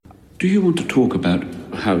Do you want to talk about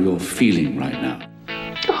how you're feeling right now?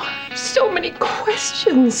 Oh, so many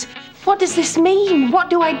questions. What does this mean? What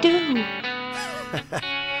do I do?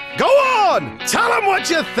 Go on! Tell them what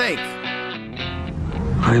you think!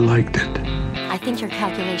 I liked it. I think your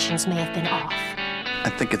calculations may have been off.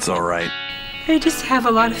 I think it's all right. I just have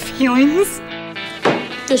a lot of feelings.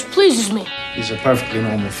 This pleases me. These are perfectly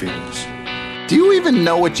normal feelings. Do you even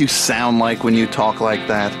know what you sound like when you talk like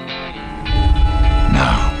that?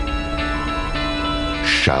 Now,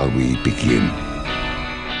 shall we begin?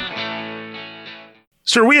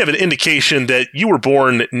 Sir, we have an indication that you were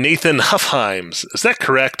born Nathan Huffhimes. Is that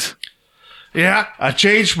correct? Yeah, I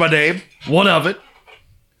changed my name. One of it.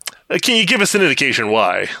 Can you give us an indication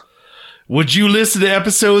why? Would you listen to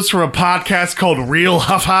episodes from a podcast called Real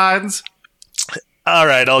Huffhimes? All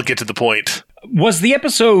right, I'll get to the point. Was the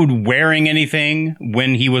episode wearing anything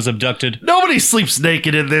when he was abducted? Nobody sleeps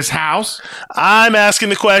naked in this house. I'm asking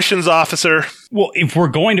the questions, officer. Well, if we're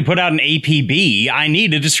going to put out an APB, I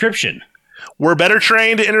need a description. We're better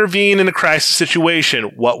trained to intervene in a crisis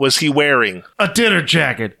situation. What was he wearing? A dinner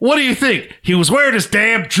jacket. What do you think? He was wearing his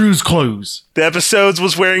damn Drew's clothes. The episodes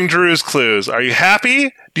was wearing Drew's clues. Are you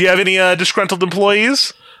happy? Do you have any disgruntled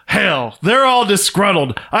employees? Hell, they're all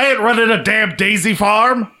disgruntled. I ain't running a damn daisy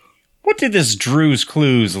farm. What did this Drew's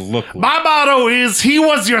Clues look like? My motto is, he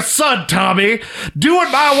was your son, Tommy. Do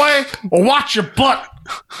it my way or watch your butt.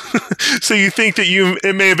 So you think that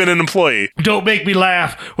it may have been an employee? Don't make me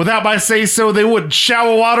laugh. Without my say-so, they wouldn't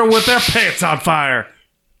shower water with their pants on fire.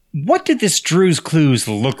 What did this Drew's Clues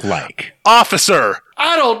look like? Officer!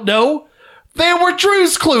 I don't know. They were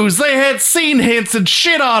Drew's Clues. They had scene hints and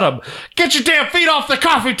shit on them. Get your damn feet off the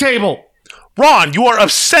coffee table. Ron, you are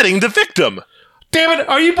upsetting the victim. Damn it,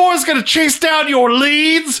 are you boys going to chase down your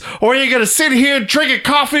leads? Or are you going to sit here and drink a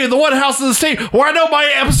coffee in the one house in the state where I know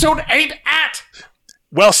my episode ain't at?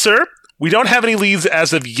 Well, sir, we don't have any leads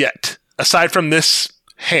as of yet, aside from this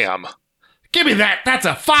ham. Give me that. That's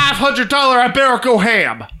a $500 Iberico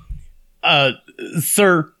ham.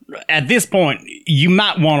 Sir, at this point, you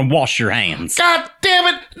might want to wash your hands. God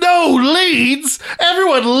damn it, no leads!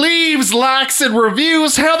 Everyone leaves, likes, and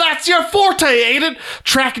reviews. Hell, that's your forte, ain't it?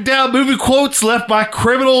 Tracking down movie quotes left by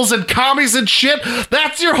criminals and commies and shit.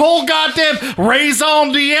 That's your whole goddamn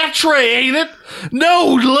raison d'etre, ain't it?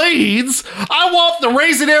 No leads! I want the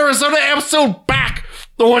Raising Arizona episode back!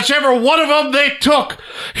 Or whichever one of them they took.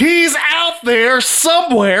 He's out there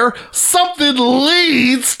somewhere. Something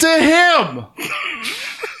leads to him.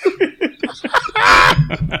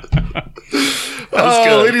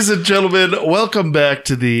 Ladies and gentlemen, welcome back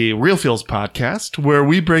to the Real Feels podcast, where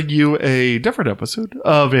we bring you a different episode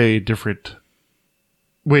of a different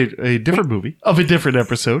movie of a different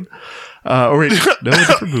episode. A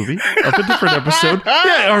different movie of a different episode.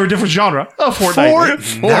 Yeah, or a different genre of Fortnite.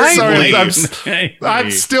 Sorry,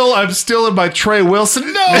 I'm still in my Trey Wilson.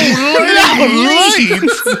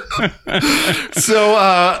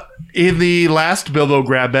 So, in the last Bilbo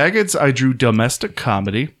Grab Baggins, I drew domestic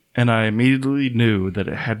comedy, and I immediately knew that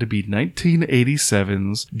it had to be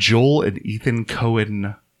 1987's Joel and Ethan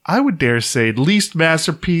Coen. I would dare say least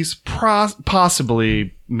masterpiece,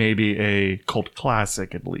 possibly maybe a cult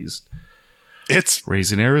classic at least. It's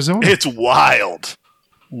Raising Arizona. It's wild.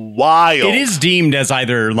 It is deemed as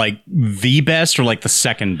either like the best or like the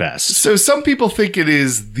second best. So some people think it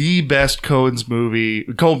is the best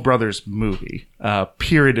Coen Brothers movie,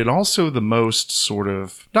 period, and also the most sort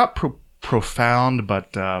of not profound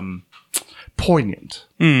but poignant.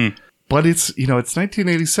 But it's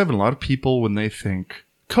 1987. A lot of people, when they think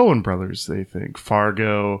Coen Brothers, they think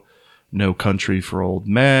Fargo, No Country for Old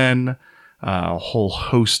Men, a whole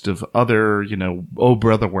host of other, Oh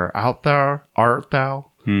Brother, Where Art Thou?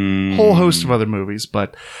 Whole host of other movies.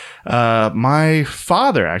 But my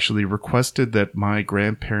father actually requested that my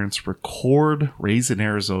grandparents record Raising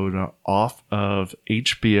Arizona off of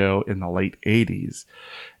HBO in the late 80s.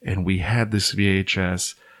 And we had this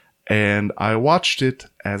VHS, and I watched it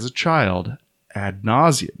as a child ad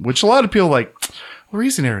nauseum, which a lot of people are like,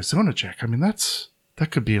 Raising Arizona, Jack. I mean, that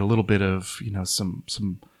could be a little bit of, some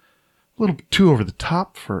little too over the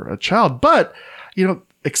top for a child. But,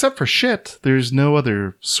 except for shit, there's no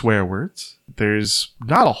other swear words. There's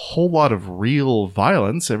not a whole lot of real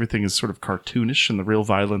violence. Everything is sort of cartoonish, and the real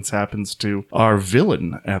violence happens to our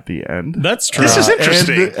villain at the end. That's true. This is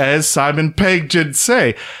interesting. And as Simon Pegg did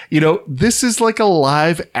say, this is like a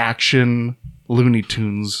live action Looney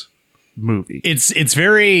Tunes movie. It's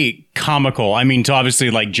very comical. I mean, to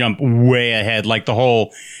obviously like jump way ahead, like the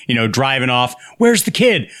whole, driving off. Where's the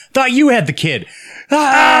kid? Thought you had the kid. But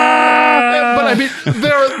I mean,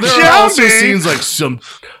 there are also scenes like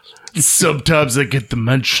Sometimes I get the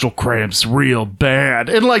menstrual cramps real bad.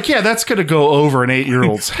 And like, yeah, that's going to go over an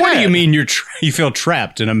 8-year-old's head. What do you mean you feel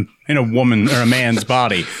trapped in a woman or a man's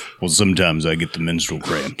body? Well, sometimes I get the menstrual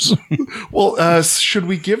cramps. Well, should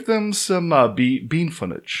we give them some bean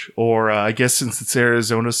footage? Or I guess since it's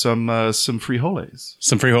Arizona, some frijoles?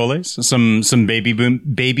 Some frijoles? Some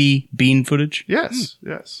baby bean footage? Yes,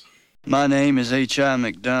 yes. My name is H.I.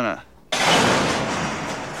 McDonough.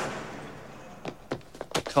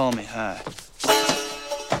 Call me High.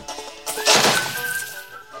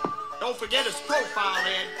 Don't forget his profile,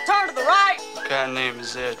 Ed. Turn to the right. What kind of name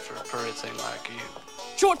is Ed for a pretty thing like you?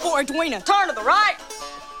 Short for Edwina. Turn to the right.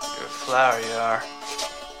 You're a flower, you are.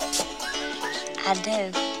 I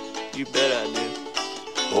do. You bet I do.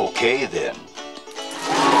 Okay, then.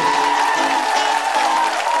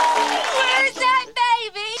 Where's that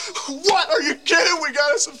baby? What? Are you kidding? We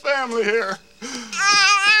got us a family here.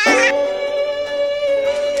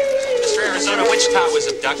 Mr. Arizona, which child was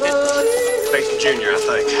abducted? Nathan Jr., I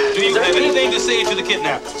think. Do you have anything to say to the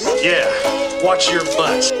kidnappers? Yeah. Watch your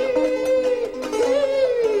butts.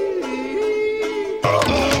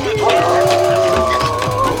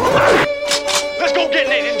 Let's go get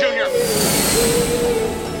Nathan Jr.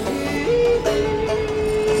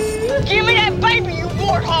 Give me that baby, you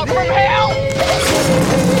warthog from hell!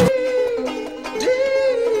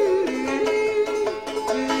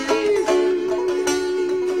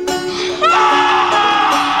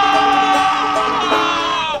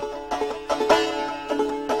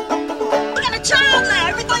 I got a child now.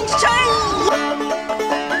 Everything's changed.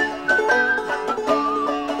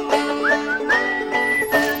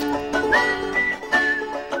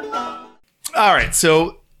 All right,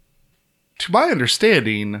 so to my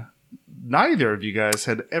understanding, neither of you guys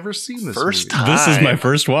had ever seen this First movie. time. This is my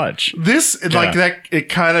first watch. This like that it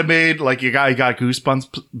kind of made like you got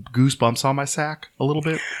goosebumps on my sack a little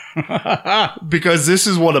bit because this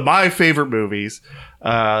is one of my favorite movies.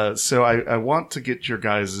 So I want to get your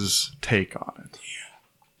guys' take on it.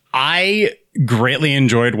 I greatly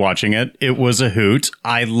enjoyed watching it. It was a hoot.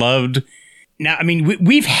 I loved. Now, I mean,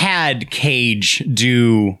 we've had Cage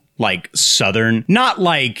do like Southern, not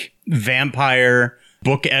like vampire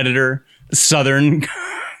book editor Southern,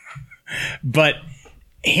 but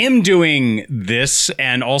him doing this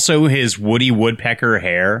and also his Woody Woodpecker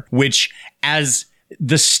hair, which as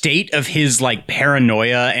the state of his like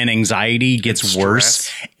paranoia and anxiety gets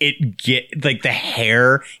worse, the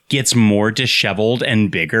hair gets more disheveled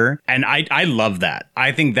and bigger. And I love that.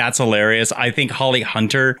 I think that's hilarious. I think Holly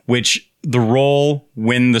Hunter, which the role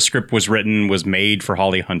when the script was written was made for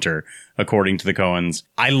Holly Hunter, according to the Coens.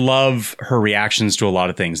 I love her reactions to a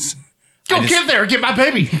lot of things. Get there, get my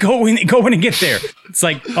baby. Go in and get there. It's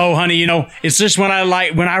like, oh, honey, it's just when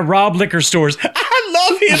I rob liquor stores. I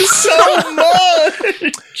love him so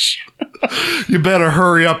much. You better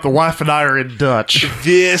hurry up. The wife and I are in Dutch.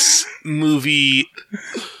 This movie,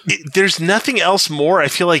 there's nothing else more I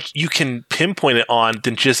feel like you can pinpoint it on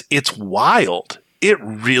than just it's wild. It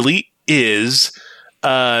really is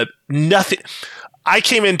nothing. I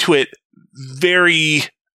came into it very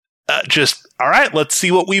just, all right, let's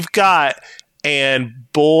see what we've got.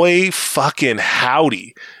 And boy, fucking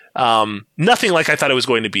howdy. Nothing like I thought it was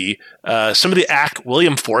going to be. Some of the act,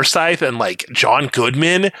 William Forsythe and like John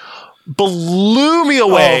Goodman, blew me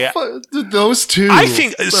away. Those two. I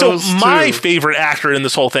think so. My favorite actor in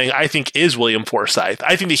this whole thing, I think, is William Forsythe.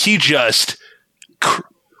 I think that he just.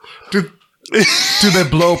 Do they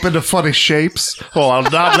blow up into funny shapes? Well,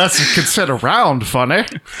 not unless you consider round funny.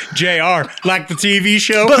 JR, like the TV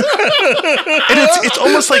show. And it's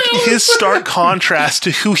almost like his stark contrast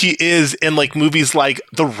to who he is in like movies like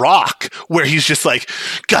The Rock, where he's just like,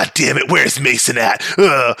 God damn it, where's Mason at?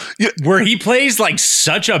 Where he plays like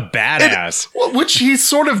such a badass. Which he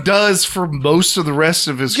sort of does for most of the rest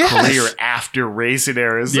of his career after Raising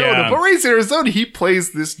Arizona. Yeah. But Raising Arizona, he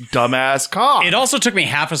plays this dumbass cop. It also took me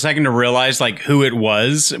half a second to realize like who it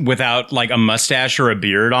was without like a mustache or a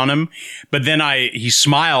beard on him. But then he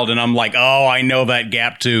smiled and I'm like, oh, I know that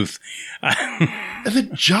gap tooth. And then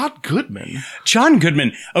John Goodman. John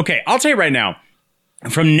Goodman. Okay, I'll tell you right now,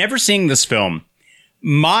 from never seeing this film,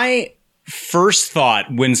 my first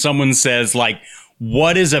thought when someone says like,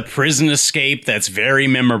 what is a prison escape that's very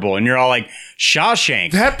memorable? And you're all like,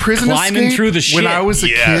 Shawshank. That prison climbing escape, through the shit. when I was a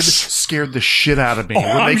kid, scared the shit out of me. Oh,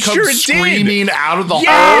 when I'm they come sure it screaming did. out of the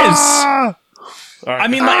Yes! I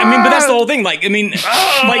mean, but that's the whole thing. Like, I mean,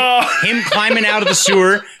 like him climbing out of the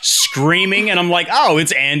sewer, screaming, and I'm like, oh,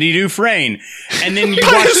 it's Andy Dufresne. And then you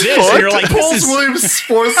watch this, and you're like, this pulls is Williams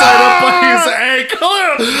Forsythe up by his ankle.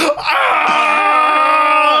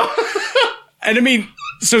 And I mean,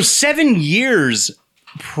 so 7 years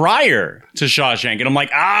prior to Shawshank. And I'm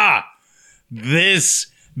like, this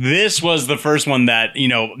was the first one that,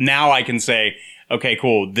 now I can say, okay,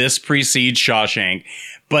 cool, this precedes Shawshank.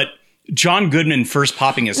 But John Goodman first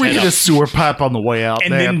popping his We head did up. a sewer pipe on the way out,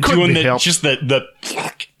 And man. then Couldn't doing be helped.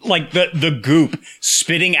 the goop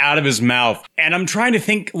spitting out of his mouth. And I'm trying to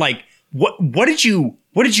think, like, what did you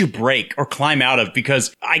break or climb out of?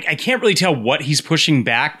 Because I can't really tell what he's pushing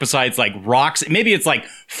back besides like rocks. Maybe it's like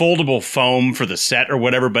foldable foam for the set or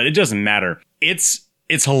whatever, but it doesn't matter. It's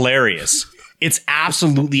hilarious. It's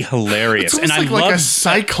absolutely hilarious. It's almost And I like love a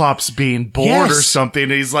Cyclops being born Yes. or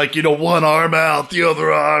something. He's like, one arm out, the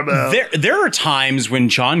other arm out. There are times when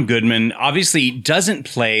John Goodman obviously doesn't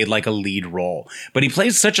play like a lead role, but he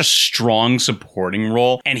plays such a strong supporting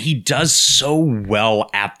role, and he does so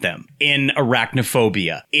well at them. In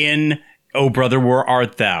Arachnophobia, in Oh Brother, Where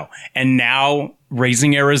Art Thou? And now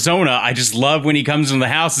Raising Arizona. I just love when he comes in the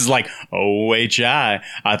house, is like, oh, H.I.,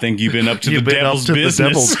 I think you've been up to the devil's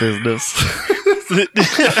business.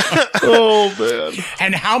 Oh, man.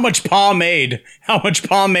 And how much pomade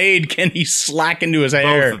can he slack into his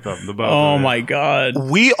hair? Both of them. Oh my God.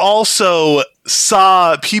 We also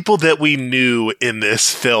saw people that we knew in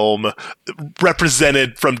this film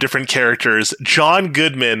represented from different characters. John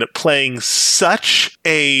Goodman playing such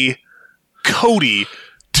a Cody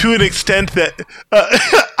to an extent that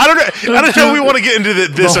I don't know. We want to get into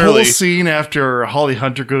this the early. whole scene after Holly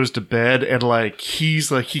Hunter goes to bed, and he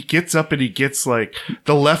gets up and he gets like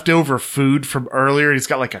the leftover food from earlier. He's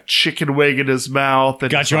got like a chicken wing in his mouth. And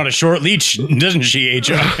Got you on a short leash, doesn't she,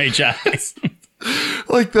 H.I.?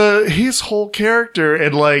 like his whole character,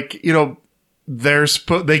 and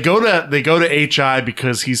they go to HI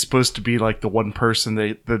because he's supposed to be like the one person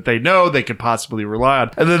that they know they could possibly rely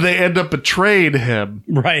on, and then they end up betraying him.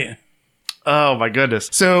 Right. Oh my goodness.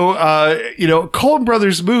 So Coen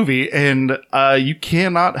Brothers movie, and you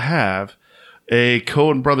cannot have a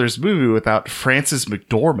Coen Brothers movie without Frances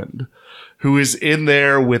McDormand, who is in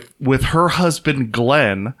there with her husband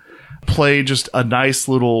Glenn, play just a nice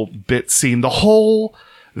little bit scene. The whole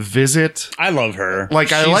visit, I love her.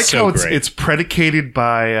 Like, I She's like so how great. it's predicated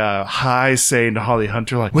by High saying to Holly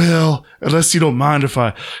Hunter, like, well, unless you don't mind if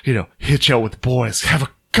I, hitch out with the boys, have a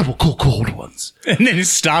couple cold ones. And then he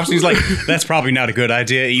stops and he's like, that's probably not a good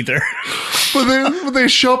idea either. But then when they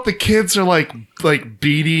show up, the kids are like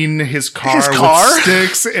beating his car with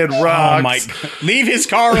sticks and rocks. Oh my God. Leave his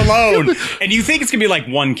car alone. And you think it's gonna be like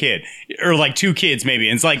one kid or like two kids maybe.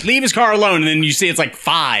 And it's like, leave his car alone. And then you see it's like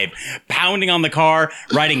 5 pounding on the car,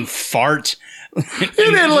 writing fart.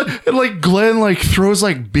 and Glenn throws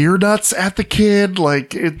beer nuts at the kid,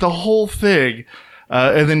 the whole thing.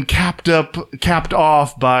 And then capped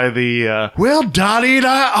off by the, well, Dottie and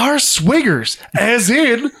I are swingers, as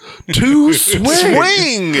in to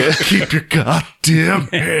swing. Keep your goddamn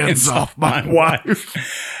hands off my wife.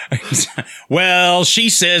 Well, she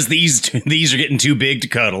says these are getting too big to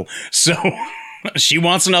cuddle, so she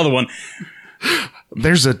wants another one.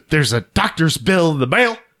 There's a doctor's bill in the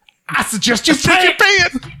mail. I suggest you pay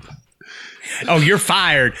it. Oh, you're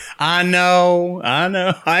fired. I know.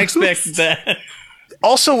 I expected that.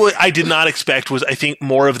 Also, what I did not expect was, I think,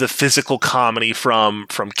 more of the physical comedy from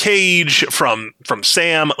Cage, from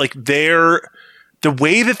Sam. The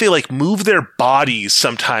way that they move their bodies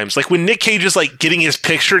sometimes. Like when Nick Cage is getting his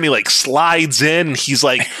picture and he slides in and he's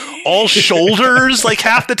all shoulders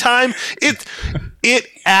half the time. It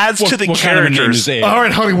adds to the characters. All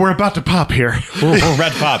right, honey, we're about to pop here. We're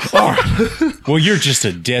about to pop. All right. Well, you're just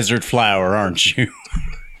a desert flower, aren't you?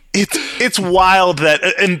 It's wild that,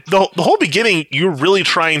 and the whole beginning, you're really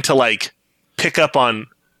trying to pick up on.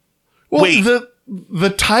 Well, wait, the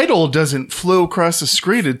title doesn't flow across the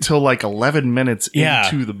screen until 11 minutes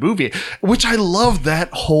into the movie, which I love that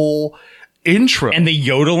whole intro and the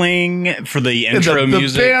yodeling for the intro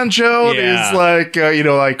music. The banjo is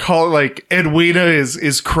call it Edwina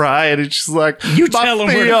is crying, and she's like, you tell him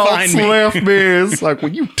where to find me. Left me. It's like,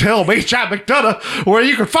 when you tell me, Chad McDonough, where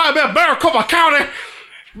you can find me in Maricopa County.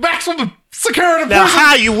 Maximum security now, prison.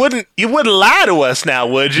 Hi, you wouldn't lie to us now,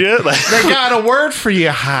 would you? They got a word for you,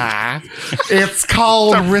 Hi. It's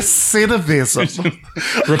called recidivism.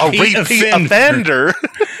 Repeat offender.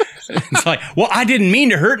 It's like, well, I didn't mean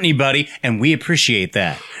to hurt anybody, and we appreciate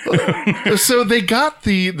that. So they got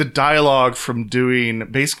the dialogue from doing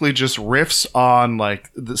basically just riffs on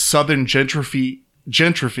the Southern gentrification,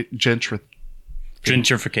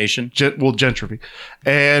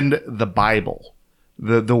 and the Bible.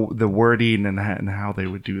 The wording and how they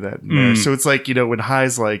would do that in there. So it's when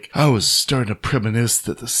High's I was starting to reminisce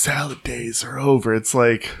that the salad days are over. It's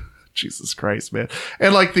Jesus Christ, man.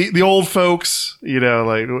 And like the old folks, you know,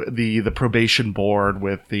 like the probation board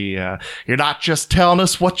with the you're not just telling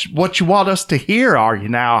us what you want us to hear, are you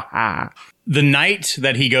now? The night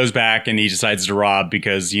that he goes back and he decides to rob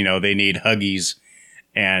because, you know, they need Huggies,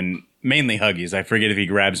 and mainly Huggies. I forget if he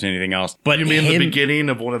grabs anything else. But you mean the beginning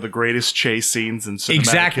of one of the greatest chase scenes in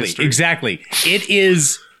cinematic history? Exactly. It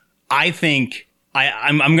is, I think,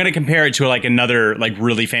 I'm going to compare it to like another like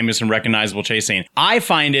really famous and recognizable chase scene. I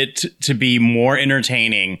find it to be more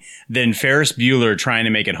entertaining than Ferris Bueller trying to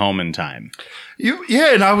make it home in time.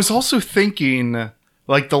 Yeah, and I was also thinking,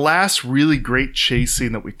 like, the last really great chase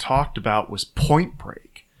scene that we talked about was Point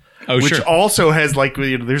Break. Oh, which sure. also has, like,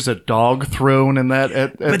 you know, there's a dog thrown in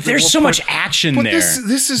that. But there's so much action there.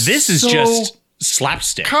 This is so just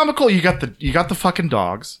slapstick. Comical. You got the fucking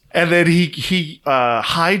dogs, and then he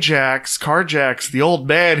carjacks the old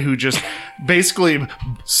man who just basically,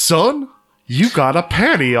 son, you got a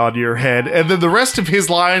panty on your head, and then the rest of his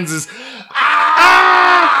lines is,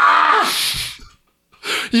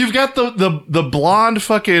 you've got the blonde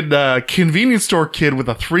fucking convenience store kid with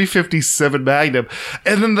a 357 Magnum,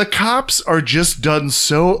 and then the cops are just done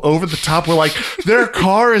so over the top where like their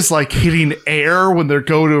car is like hitting air when they're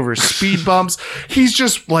going over speed bumps. He's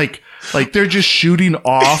just like they're just shooting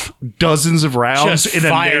off dozens of rounds Just in a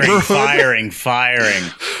neighborhood. Firing.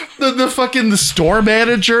 The store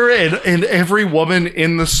manager and every woman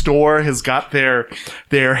in the store has got their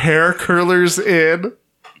hair curlers in.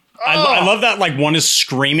 I love that, like, one is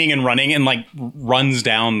screaming and running and, like, runs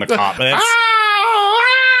down the cop.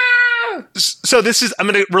 So this is, I'm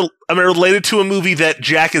gonna relate it to a movie that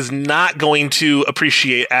Jack is not going to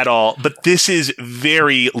appreciate at all, but this is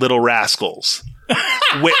very Little Rascals.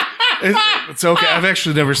 It's okay. I've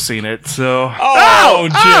actually never seen it, so.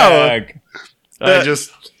 Jack. I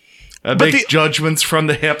make judgments from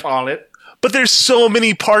the hip on it. But there's so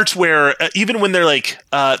many parts where even when they're like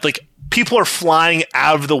people are flying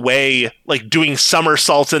out of the way, like doing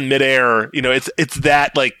somersaults in midair, you know, it's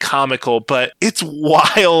that like comical, but it's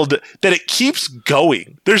wild that it keeps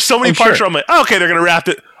going. There's so many parts where I'm like, oh, okay, they're gonna wrap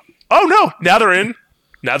it. Oh no, now they're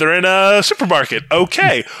in a supermarket.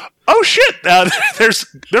 Okay. Oh shit!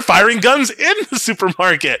 They're firing guns in the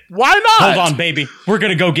supermarket. Why not? Hold on, baby. We're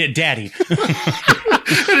gonna go get daddy.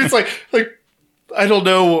 And it's like I don't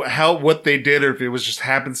know what they did, or if it was just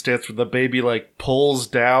happenstance where the baby like pulls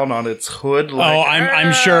down on its hood. Like,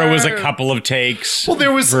 I'm sure it was a couple of takes. Well,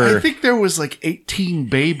 I think there was like 18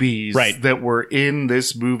 babies that were in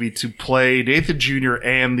this movie to play Nathan Jr.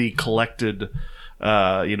 and the collected,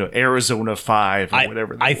 Arizona 5 or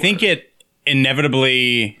whatever. I think it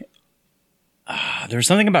inevitably. There's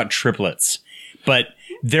something about triplets, but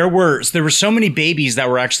there were so many babies that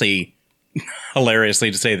were actually. Hilariously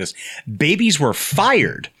to say this, babies were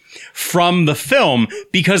fired from the film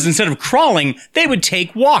because instead of crawling, they would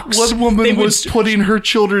take walks. One woman was putting her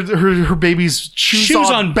baby's shoes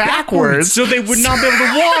on backwards so they would not be able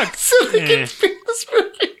to walk. So they can film this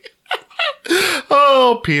movie.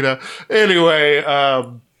 Oh, PETA. Anyway,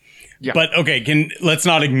 yeah. But okay, let's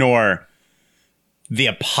not ignore the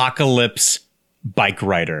Apocalypse bike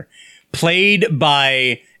rider, played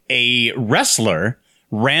by a wrestler.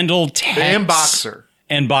 Randall Tex. And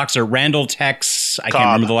boxer. Randall Tex. I can't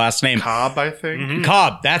remember the last name. Cobb, I think. Mm-hmm.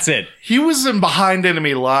 Cobb, that's it. He was in Behind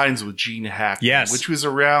Enemy Lines with Gene Hackman. Yes. Which was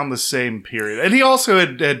around the same period. And he also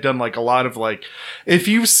had done like a lot of like, if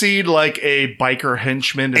you've seen like a biker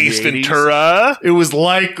henchman in Ace the 80s, Ventura. It was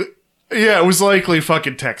likely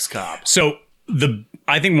fucking Tex Cobb. So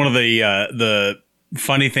I think one of the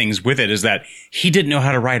funny things with it is that he didn't know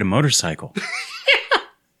how to ride a motorcycle.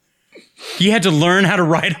 He had to learn how to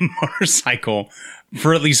ride a motorcycle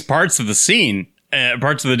for at least parts of the scene,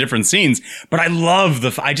 parts of the different scenes. But I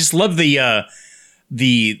just love the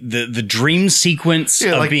dream sequence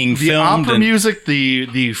of being filmed. The opera music,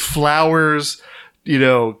 the flowers,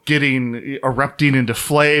 erupting into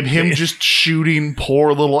flame, him just shooting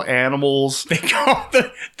poor little animals. They call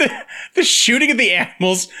the shooting of the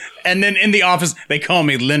animals, and then in the office, they call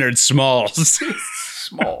me Leonard Smalls.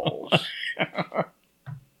 Smalls.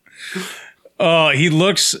 Oh, he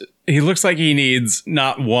looks like he needs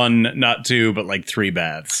not one, not two, but like 3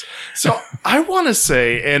 baths. So I want to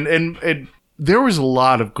say, and there was a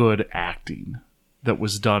lot of good acting that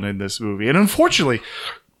was done in this movie, and unfortunately,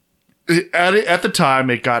 at the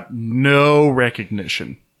time, it got no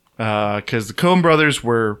recognition because the Coen Brothers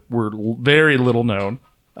were very little known.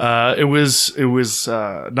 It was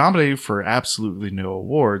nominated for absolutely no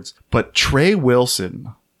awards, but Trey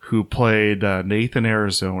Wilson, who played Nathan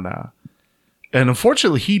Arizona. And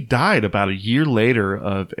unfortunately, he died about a year later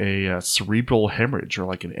of a cerebral hemorrhage or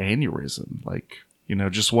like an aneurysm. Like,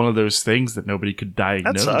 just one of those things that nobody could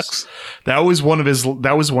diagnose. That sucks. That was one of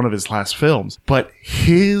his last films. But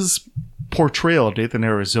his portrayal of Nathan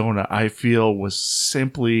Arizona, I feel, was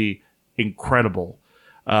simply incredible,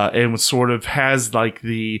 and was sort of has like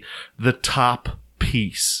the top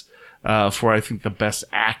piece for, I think, the best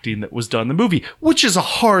acting that was done in the movie, which is a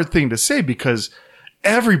hard thing to say because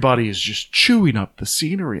everybody is just chewing up the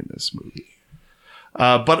scenery in this movie.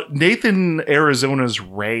 But Nathan Arizona's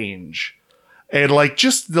range and like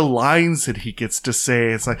just the lines that he gets to say,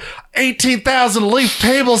 it's like 18,000 leaf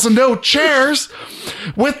tables and no chairs.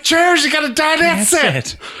 With chairs, you got a dinette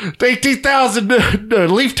set. 18,000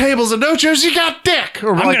 leaf tables and no chairs, you got dick.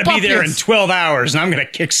 Or I'm like, going to be there in 12 hours and I'm going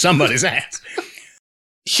to kick somebody's ass.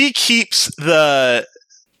 He keeps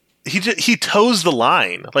he toes the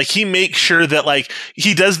line. Like, he makes sure that, like,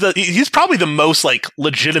 he's probably the most, like,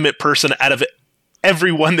 legitimate person out of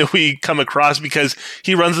everyone that we come across because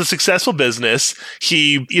he runs a successful business.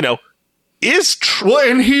 He, is true. Well,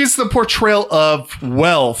 and he's the portrayal of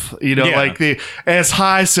wealth, like as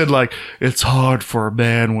High said, like, it's hard for a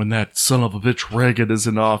man when that son of a bitch Reagan is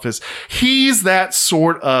in office. He's that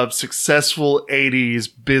sort of successful 80s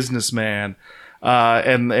businessman.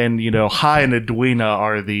 And High and Edwina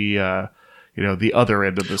are the other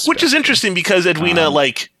end of this. Which is interesting because Edwina,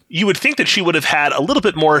 like, you would think that she would have had a little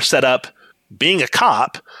bit more set up being a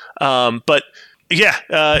cop. But yeah,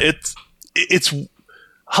 it's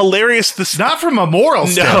hilarious. This not from a moral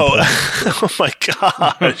standpoint. Oh my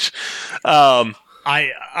gosh.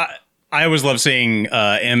 I always love seeing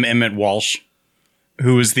Emmett Walsh,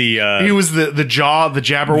 who was he was the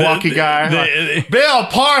Jabberwocky guy. Bill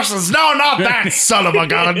Parsons. No, not that son of a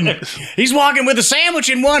gun. He's walking with a sandwich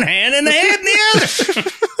in one hand and the head in the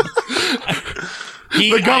other.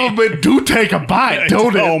 The government do take a bite,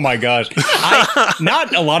 don't it? Oh my gosh!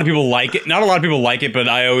 Not a lot of people like it. Not a lot of people like it, but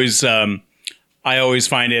I always find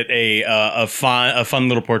it a fun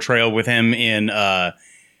little portrayal with him in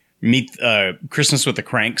Meet Christmas with the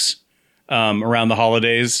Cranks. Around the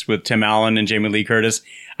holidays with Tim Allen and Jamie Lee Curtis.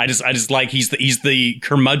 I just like he's the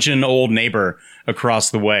curmudgeon old neighbor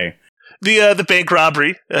across the way. The bank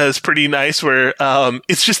robbery is pretty nice where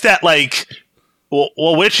it's just that, like,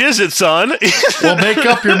 well, which is it, son? Well, make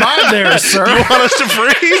up your mind there, sir. Do you want us to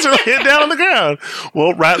freeze or lay it down on the ground?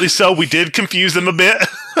 Well, rightly so. We did confuse them a bit.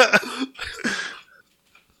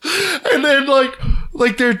 And then,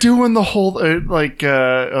 like they're doing the whole,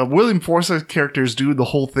 William Forsythe's character is doing the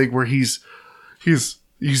whole thing where he's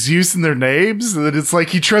using their names, and then it's like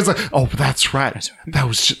he tries like, oh, that's right, that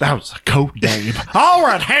was a code name. All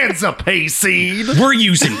right, hands up, Hayseed. We're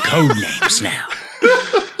using code names now.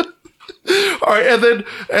 All right, and then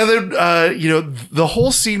the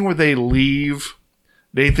whole scene where they leave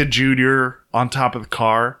Nathan Jr. on top of the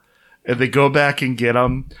car, and they go back and get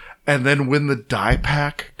him, and then when the dye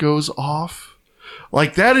pack goes off,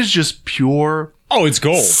 like, that is just pure. Oh, it's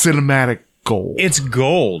gold. Cinematic gold. It's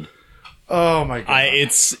gold. Oh my god!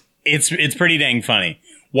 It's pretty dang funny.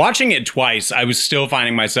 Watching it twice, I was still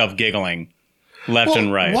finding myself giggling left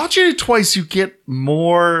and right. Watching it twice, you get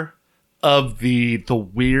more of the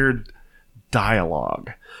weird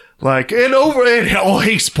dialogue. Like, oh,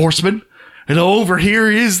 hey, sportsman. And over here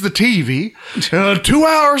is the TV, 2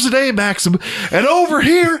 hours a day maximum. And over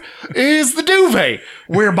here is the duvet,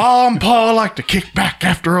 where Mom and Pa like to kick back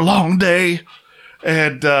after a long day.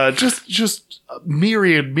 And just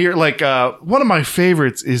myriad. Like, one of my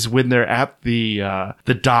favorites is when they're at the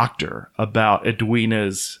doctor about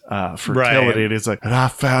Edwina's fertility. Right. And it's like, and I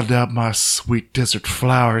found out my sweet desert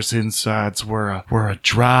flowers insides were a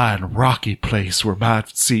dry and rocky place where my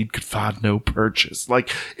seed could find no purchase.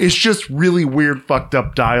 Like, it's just really weird, fucked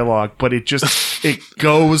up dialogue, but it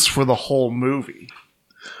goes for the whole movie.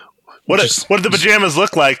 What did the pajamas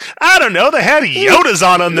look like? I don't know. They had Yodas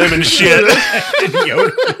on them and shit.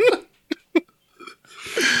 Yoda.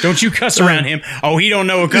 Don't you cuss around him. Oh, he don't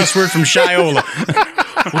know a cuss word from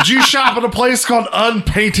Shiola. Would you shop at a place called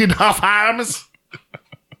Unpainted Huffheims?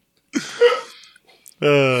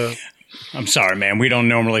 I'm sorry, man. We don't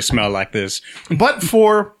normally smell like this. But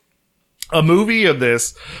for a movie of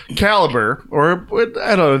this caliber, or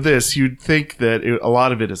I don't know, this, you'd think that a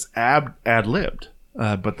lot of it is ad-libbed.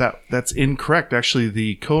 But that's incorrect. Actually,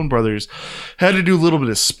 the Coen brothers had to do a little bit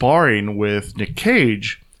of sparring with Nick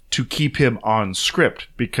Cage to keep him on script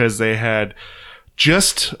because they had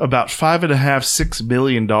just about $5.5–6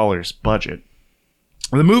 million budget.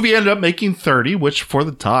 And the movie ended up making 30, which for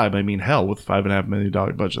the time, I mean, hell, with $5.5 million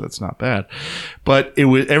budget, that's not bad. But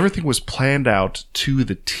everything was planned out to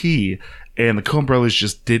the T, and the Coen brothers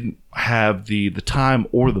just didn't have the time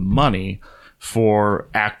or the money for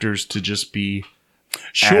actors to just be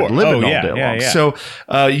Sure. ad-libbing Oh, all yeah, day yeah, long. yeah. So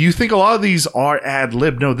you think a lot of these are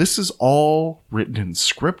ad-lib. No, this is all written and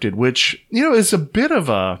scripted, which, is a bit of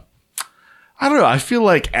a... I don't know. I feel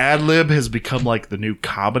like ad-lib has become like the new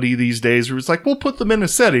comedy these days, where it's like, we'll put them in a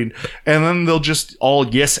setting, and then they'll just all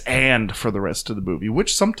yes and for the rest of the movie,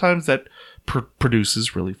 which sometimes that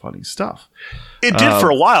produces really funny stuff. It did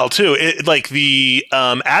for a while too. Like the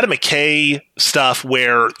Adam McKay stuff,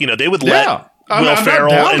 where they would let Will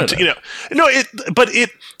Ferrell and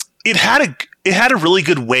it had a really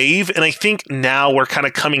good wave, and I think now we're kind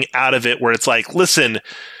of coming out of it where it's like, listen,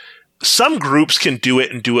 some groups can do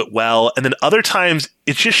it and do it well, and then other times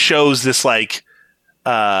it just shows this like,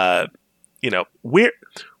 where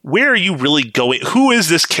are you really going? Who is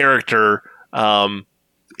this character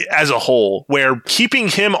as a whole? Where keeping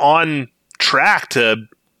him on track to,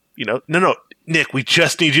 no, Nick, we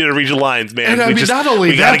just need you to read your lines, man. And I mean, not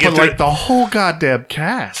only that, but like the whole goddamn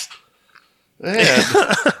cast.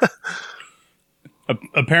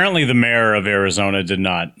 Apparently, the mayor of Arizona did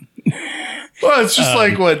not. Well, it's just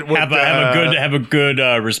like what have a good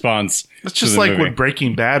response. It's just to the like movie. when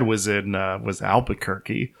Breaking Bad was in was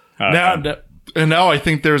Albuquerque. Now I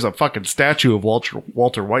think there's a fucking statue of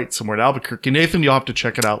Walter White somewhere in Albuquerque. Nathan, you'll have to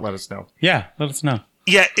check it out. Let us know. Yeah, let us know.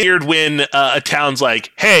 Yeah, it's weird when a town's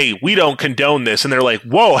like, hey, we don't condone this. And they're like,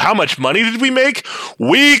 whoa, how much money did we make?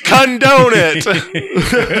 We condone it.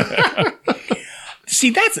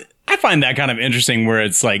 See, I find that kind of interesting, where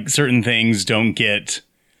it's like certain things don't get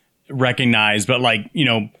recognized, but like,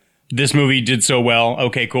 this movie did so well.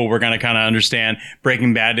 Okay, cool. We're going to kind of understand.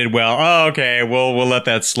 Breaking Bad did well. Oh, okay. We'll let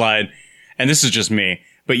that slide. And this is just me,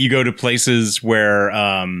 but you go to places where,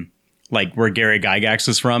 like where Gary Gygax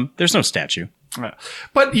is from, there's no statue.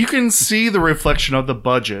 But you can see the reflection of the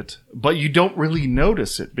budget, but you don't really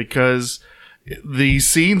notice it because the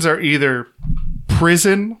scenes are either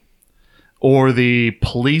prison or the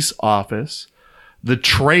police office, the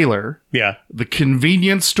trailer, the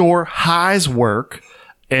convenience store, High's work,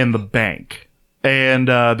 and the bank. And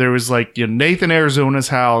there was like Nathan Arizona's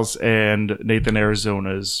house and Nathan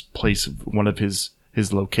Arizona's place, one of his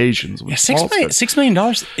locations. Yeah, $6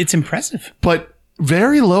 million. It's impressive, but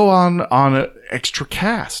very low on extra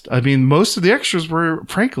cast. I mean, most of the extras were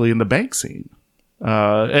frankly in the bank scene.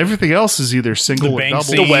 Everything else is either single or double.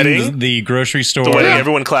 The wedding, the grocery store, the wedding,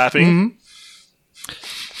 everyone clapping. Mm-hmm.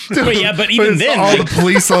 But even then, all the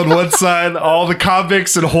police on one side, all the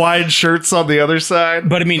convicts in Hawaiian shirts on the other side.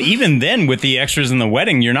 But I mean, even then, with the extras in the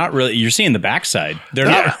wedding, you're seeing the backside.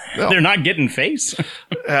 They're not getting face.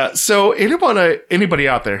 So anybody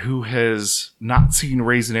out there who has not seen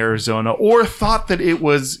Raising Arizona or thought that it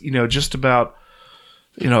was just about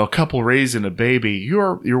a couple raising a baby,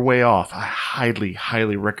 you're way off. I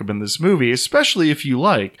highly recommend this movie, especially if you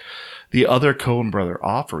like the other Coen brother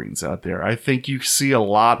offerings out there. I think you see a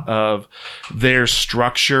lot of their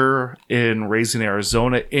structure in Raising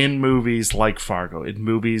Arizona in movies like Fargo, in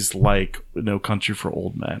movies like No Country for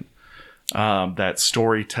Old Men. That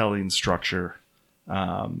storytelling structure.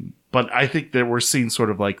 But I think that we're seeing sort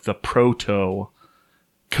of like the proto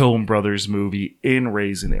Coen brothers movie in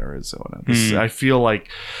Raising Arizona. I feel like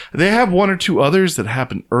they have one or two others that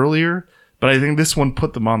happened earlier, but I think this one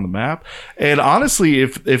put them on the map. And honestly,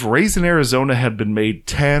 if Raising Arizona had been made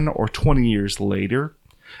 10 or 20 years later,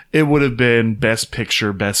 it would have been Best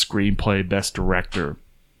Picture, Best Screenplay, Best Director.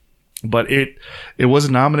 But it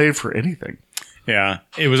wasn't nominated for anything. Yeah,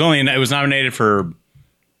 it was nominated for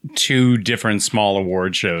 2 different small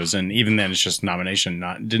award shows, and even then, it's just nomination.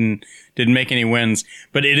 Didn't make any wins.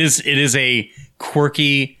 But it is a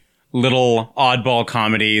quirky little oddball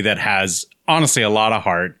comedy that has honestly a lot of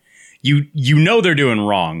heart. You know they're doing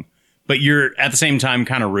wrong, but you're at the same time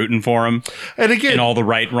kind of rooting for them. And again, in all the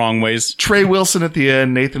wrong ways. Trey Wilson at the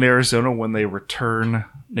end, Nathan Arizona when they return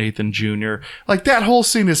Nathan Jr. Like that whole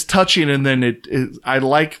scene is touching, and then I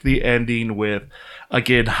like the ending with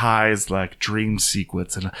again High's like dream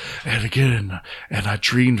sequence and again and I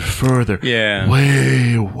dreamed further,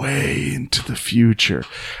 way into the future,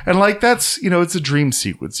 and like that's it's a dream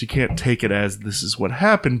sequence. You can't take it as this is what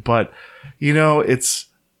happened, but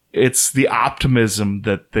it's the optimism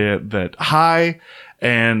that High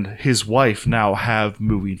and his wife now have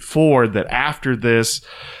moving forward, that after this,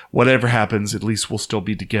 whatever happens, at least we'll still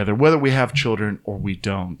be together, whether we have children or we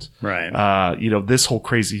don't. Right. This whole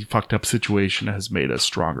crazy fucked up situation has made us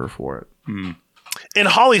stronger for it. And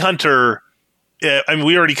Holly Hunter, I mean,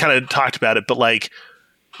 we already kind of talked about it, but like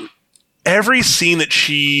every scene that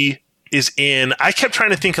she is in, I kept trying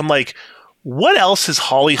to think, I'm like, what else has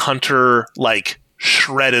Holly Hunter like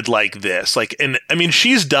shredded like this? Like, and I mean,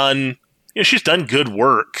 she's done good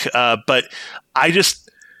work, but I just,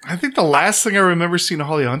 I think the last thing I remember seeing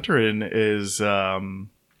Holly Hunter in is the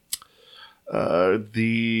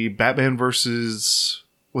Batman versus...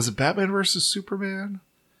 Was it Batman versus Superman?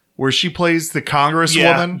 Where she plays the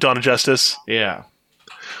Congresswoman? Dawn of Justice. Yeah.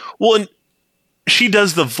 Well, and she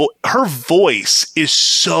does her voice is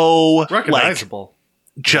so recognizable.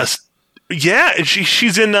 Yeah, and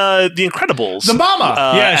she's in The Incredibles. The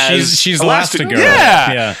mama. She's Elastigirl.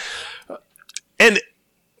 Yeah. And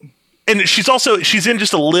she's in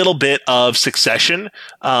just a little bit of Succession.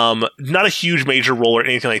 Not a huge major role or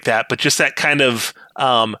anything like that, but just that kind of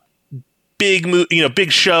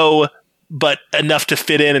big show, but enough to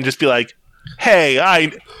fit in and just be like, hey,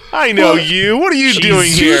 I know you. What are you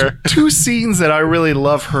doing here? Two scenes that I really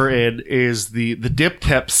love her in is the dip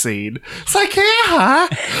tep scene. It's like, yeah,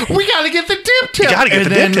 we got to get the dip tep. And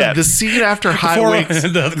then the scene after High wakes.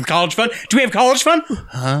 The college fund. Do we have college fund?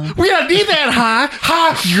 We got to need that,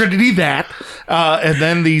 High. You're going to need that. And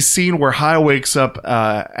then the scene where High wakes up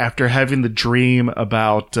after having the dream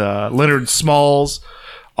about Leonard Smalls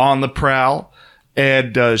on the prowl.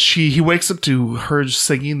 And he wakes up to her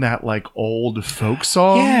singing that like old folk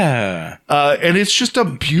song. Yeah. And it's just a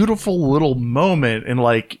beautiful little moment. And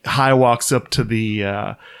like High walks up to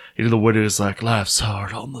the widow's like, life's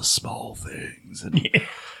hard on the small things. And,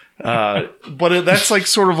 but that's like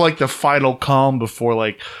sort of like the final calm before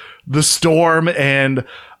like the storm. And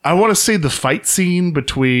I want to say the fight scene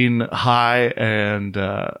between High and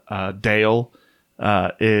Dale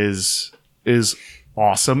is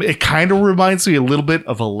awesome. It kind of reminds me a little bit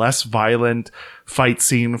of a less violent fight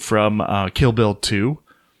scene from Kill Bill 2.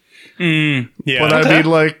 Yeah. But I mean,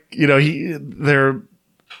 like,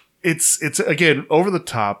 it's again over the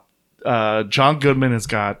top. John Goodman has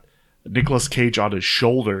got Nicolas Cage on his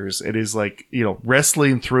shoulders and is like,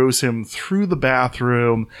 wrestling throws him through the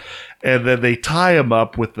bathroom, and then they tie him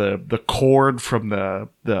up with the cord from the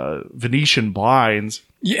Venetian blinds.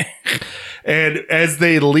 Yeah. And as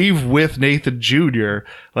they leave with Nathan Jr.,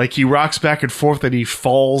 like he rocks back and forth and he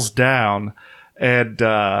falls down, and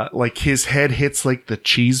like his head hits like the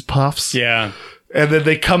cheese puffs. Yeah. And then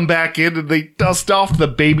they come back in and they dust off the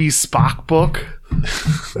baby Spock book.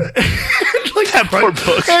 Like that poor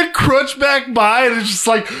book. And crunch back by, and it's just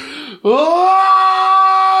like, oh!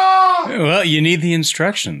 Well, you need the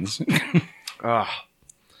instructions.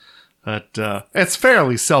 But it's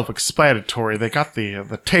fairly self-explanatory. They got the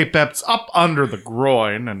tapettes up under the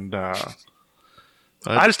groin, and I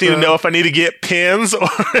just need to know if I need to get pins or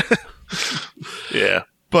yeah.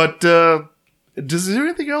 But is there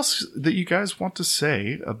anything else that you guys want to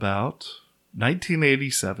say about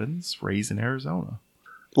 1987's Raising Arizona?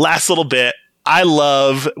 Last little bit. I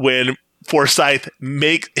love when Forsyth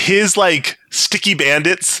make his like sticky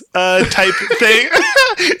bandits type thing.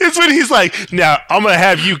 It's when he's like, now I'm gonna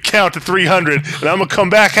have you count to 300 and I'm gonna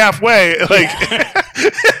come back halfway. Like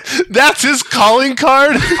that's his calling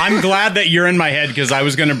card. I'm glad that you're in my head because I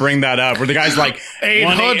was gonna bring that up where the guy's like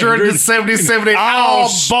 877. Oh,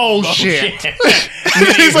 bullshit.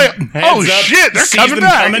 He's like, oh shit, they're coming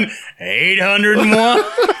back. 801.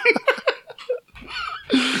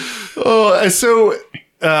 Oh, so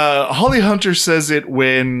Holly Hunter says it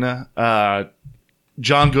when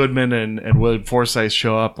John Goodman and William Forsythe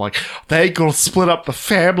show up, like, they ain't gonna split up the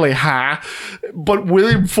family, huh? But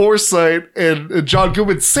William Forsythe and John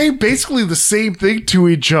Goodman say basically the same thing to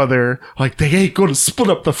each other, like, they ain't gonna split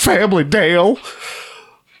up the family, Dale.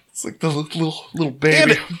 It's like the little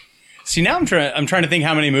baby. See, now I'm trying to think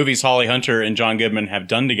how many movies Holly Hunter and John Goodman have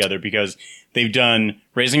done together, because they've done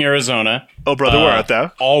Raising Arizona. Oh, Brother, Where Art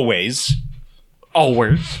Thou? Always. Oh,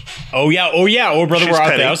 yeah. Oh, Brother, She's Where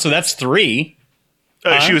Art Penny. Thou? So that's 3.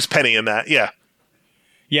 She was Penny in that, yeah.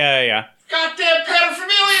 Yeah. Goddamn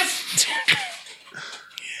paterfamilias!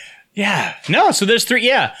 Yeah. No, so there's 3.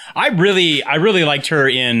 Yeah. I really liked her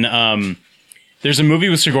in, there's a movie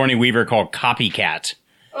with Sigourney Weaver called Copycat.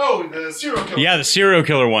 Oh, the serial killer. Yeah, the serial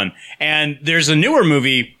killer one. And there's a newer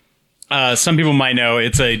movie, some people might know.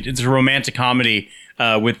 It's a romantic comedy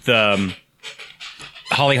with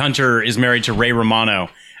Holly Hunter is married to Ray Romano.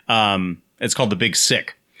 It's called The Big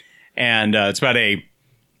Sick. And it's about a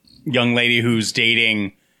young lady who's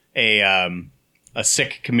dating a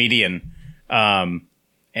sick comedian.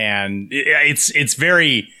 And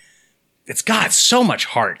it's got so much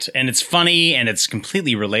heart, and it's funny, and it's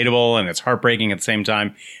completely relatable, and it's heartbreaking at the same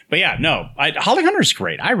time. But yeah, no, Holly Hunter's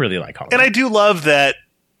great. I really like Holly. And I do love that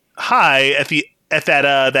High at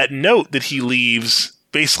that note that he leaves,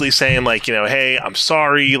 basically saying like, hey, I'm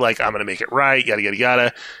sorry, like I'm gonna make it right, yada yada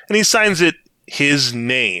yada, and he signs it his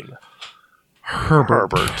name,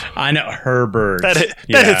 Herbert. I know, Herbert. That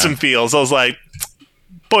hit some feels. I was like,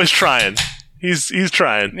 boy's trying. He's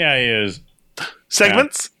trying. Yeah, he is.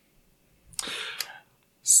 Segments?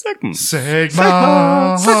 Segments. Segments.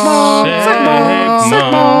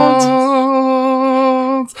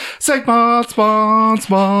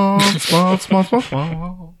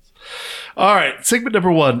 All right, segment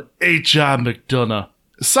number 1, H.I. McDonough.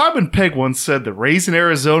 Simon Pegg once said that Raising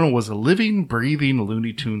Arizona was a living, breathing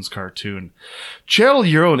Looney Tunes cartoon. Channel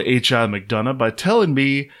your own H.I. McDonough by telling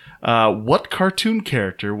me what cartoon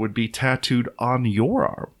character would be tattooed on your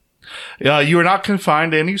arm. You are not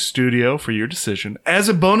confined to any studio for your decision. As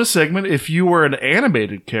a bonus segment, if you were an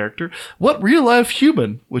animated character, what real-life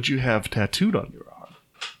human would you have tattooed on your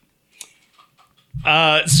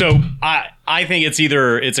arm? So I think it's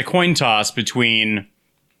a coin toss between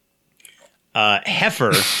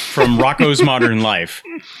Heifer from Rocko's Modern Life,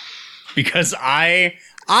 because I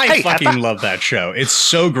fucking love that show. It's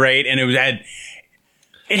so great, and it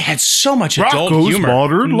had so much adult Rocko's humor.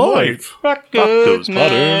 Modern Life. Rocko's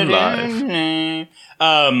Modern Life.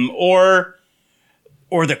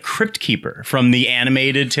 Or the Crypt Keeper from the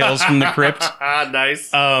animated Tales from the Crypt.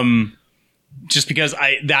 Nice. Just because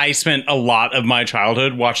I spent a lot of my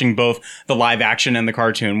childhood watching both the live action and the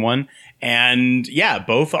cartoon one. And yeah,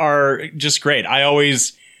 both are just great. I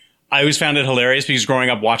always found it hilarious because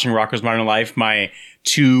growing up watching Rocko's Modern Life, my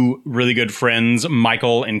two really good friends,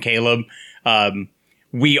 Michael and Caleb,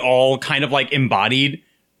 we all kind of like embodied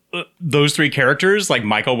those three characters. Like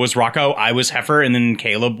Michael was Rocko, I was Heifer, and then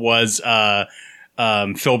Caleb was Filbert.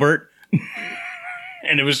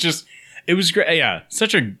 And it was great. Yeah,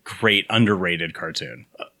 such a great underrated cartoon.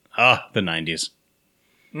 The 90s.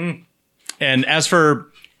 And as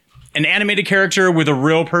for an animated character with a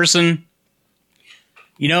real person,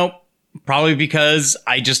 probably because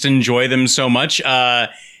I just enjoy them so much.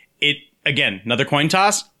 Again, another coin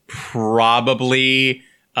toss. Probably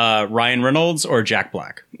Ryan Reynolds or Jack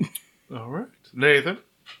Black. All right. Nathan?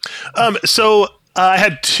 So I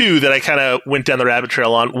had two that I kind of went down the rabbit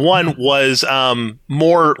trail on. One was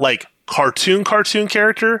more like cartoon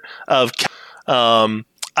character of like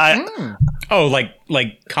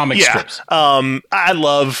comic strips. I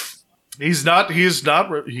love. He's not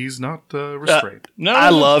restrained. No, I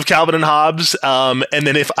love Calvin and Hobbes. And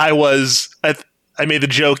then if I was, I made the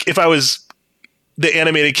joke, if I was the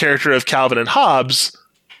animated character of Calvin and Hobbes,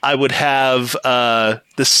 I would have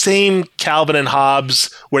the same Calvin and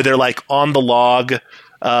Hobbes where they're like on the log,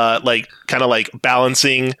 like kind of like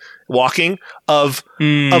balancing, walking of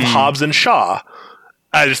Hobbes and Shaw.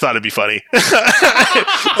 I just thought it'd be funny.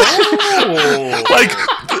 Like,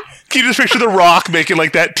 can you just picture The Rock making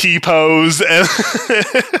like that T pose? And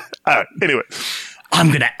anyway,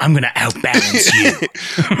 I'm gonna outbalance you.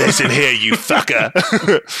 Listen here, you fucker.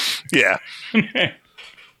 Yeah.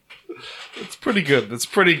 That's pretty good.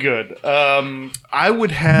 I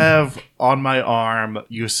would have on my arm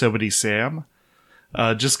Yosemite Sam,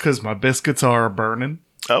 just because my biscuits are burning.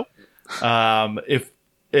 Oh.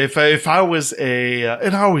 If I was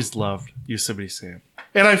and I always loved Yosemite Sam,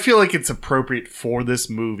 and I feel like it's appropriate for this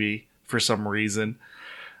movie for some reason.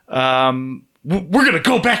 We're gonna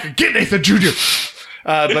go back and get Nathan Jr.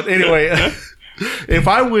 But anyway. If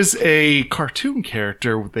I was a cartoon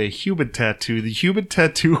character with a human tattoo, the human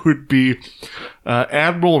tattoo would be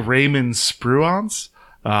Admiral Raymond Spruance,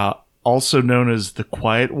 also known as the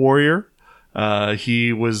Quiet Warrior.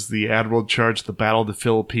 He was the admiral in charge of the Battle of the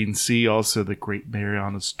Philippine Sea, also the Great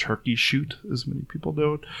Marianas Turkey Shoot, as many people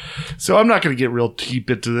know it. So I'm not going to get real deep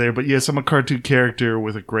into there, but yes, I'm a cartoon character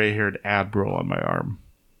with a gray-haired admiral on my arm.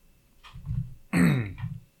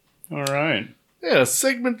 All right. Yeah,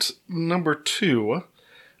 segment number 2.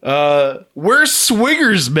 We're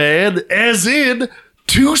swingers, man, as in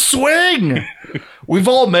to swing. We've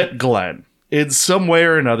all met Glenn in some way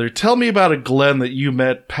or another. Tell me about a Glenn that you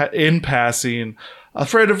met in passing, a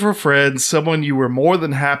friend of a friend, someone you were more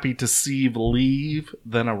than happy to see leave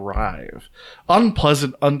than arrive.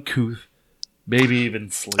 Unpleasant, uncouth, maybe even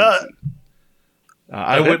sleazy.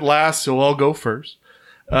 I went last, so I'll go first.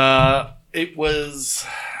 It was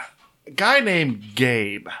a guy named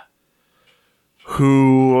Gabe,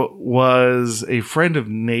 who was a friend of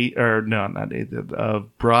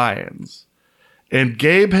of Brian's. And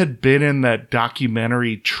Gabe had been in that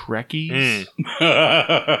documentary Trekkies.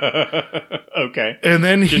 Okay. And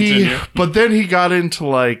then he got into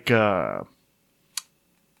like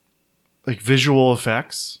visual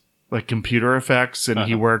effects, like computer effects, and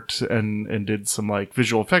he worked and did some like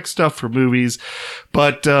visual effects stuff for movies.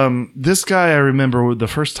 But this guy, I remember the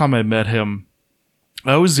first time I met him,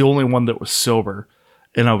 I was the only one that was sober,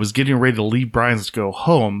 and I was getting ready to leave Brian's to go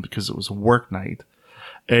home because it was a work night.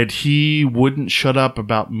 And he wouldn't shut up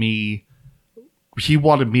about me he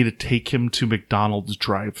wanted me to take him to McDonald's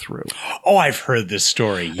drive-thru. Oh, I've heard this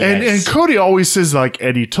story. Yes. And Cody always says, like,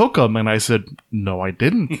 and he took him. And I said, no, I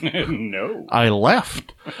didn't. No. I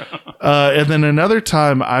left. And then another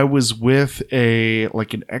time I was with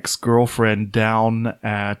an ex-girlfriend down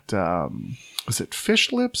at, was it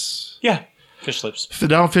Fish Lips? Yeah. Fish Lips.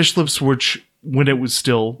 Down Fish Lips, when it was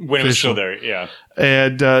still there, yeah.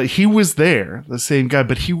 And he was there, the same guy,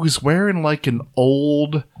 but he was wearing like an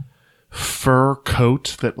old fur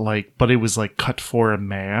coat but it was like cut for a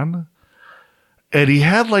man. And he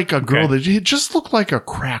had like a girl that he just looked like a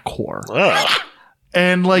crack whore. Ugh.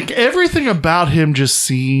 And like everything about him just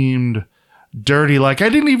seemed dirty. Like I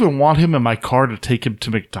didn't even want him in my car to take him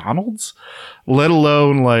to McDonald's, let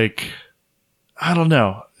alone like, I don't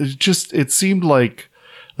know. It seemed like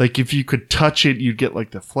if you could touch it, you'd get like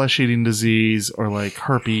the flesh-eating disease or like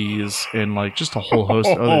herpes and like just a whole host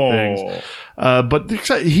of other things. But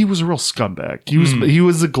he was a real scumbag. He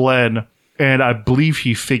was a Glenn, and I believe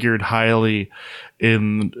he figured highly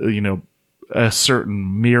in a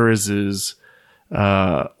certain Miraz's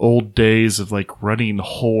old days of like running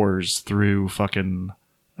whores through fucking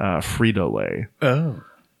Frito-Lay. Oh,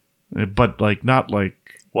 but like not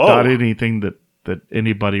anything that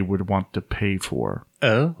anybody would want to pay for.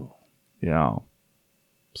 Oh. Yeah.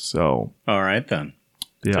 So. All right, then.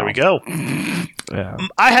 Yeah. There we go. Yeah.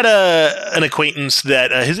 I had an acquaintance that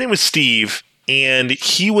his name was Steve, and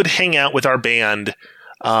he would hang out with our band.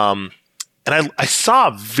 And I saw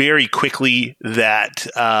very quickly that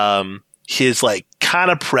his like kind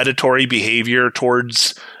of predatory behavior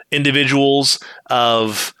towards individuals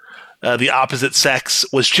of the opposite sex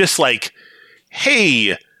was just like,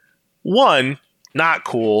 hey, one, not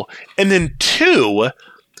cool. And then two,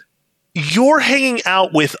 you're hanging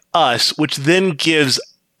out with us, which then gives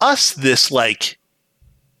us this like,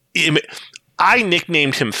 I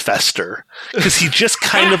nicknamed him Fester because he just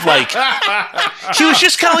kind of like, he was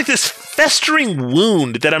just kind of like this festering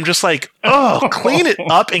wound that I'm just like, oh, clean it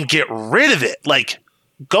up and get rid of it. Like,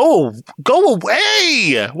 go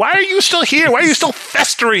away. Why are you still here? Why are you still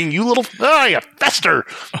festering? You little, you fester.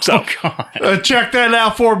 So, check that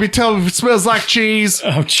out for me. Tell me if it smells like cheese.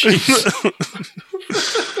 Oh, jeez.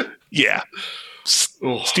 Yeah.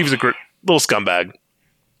 Steve's a great little scumbag.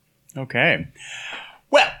 Okay.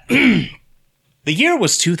 Well, the year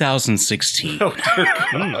was 2016. Oh, dear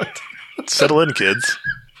God. Settle in, kids.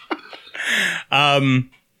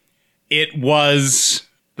 It was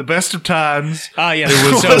the best of times. Yes.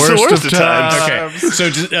 It was the worst of times. Okay. So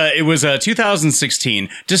it was 2016,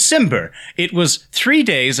 December. It was 3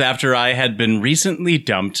 days after I had been recently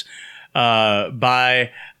dumped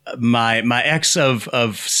by my ex of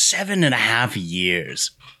 7.5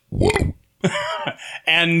 years. Whoa.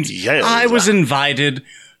 And I was invited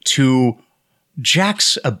to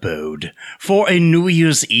Jack's abode for a New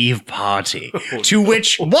Year's Eve party, to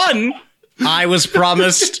which one I was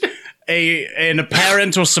promised an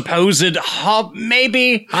apparent or supposed,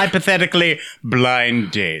 maybe hypothetically, blind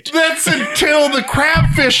date. That's until the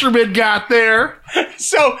crab fisherman got there.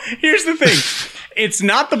 So here's the thing: it's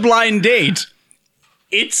not the blind date.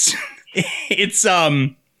 It's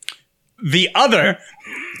the other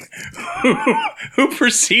who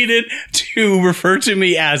proceeded to refer to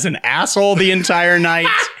me as an asshole the entire night.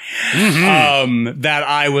 That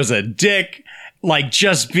I was a dick, like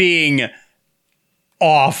just being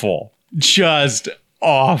awful. Just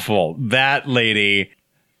awful. That lady,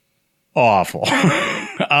 awful.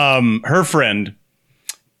 Her friend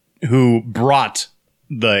who brought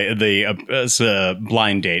the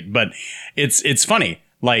blind date, but it's funny,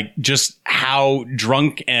 like just how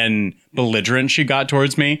drunk and belligerent she got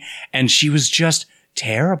towards me, and she was just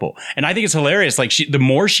terrible. And I think it's hilarious. Like the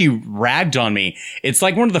more she ragged on me, it's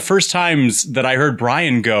like one of the first times that I heard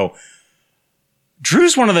Brian go,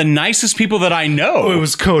 Drew's one of the nicest people that I know. Oh, it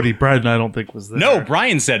was Cody. Brian, I don't think was there. No,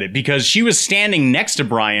 Brian said it because she was standing next to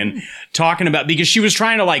Brian talking about, because she was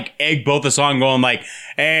trying to like egg both us on, going like,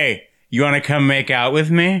 hey, you want to come make out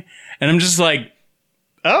with me? And I'm just like,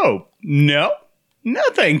 oh, no,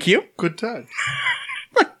 thank you. Good time.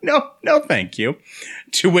 No, thank you.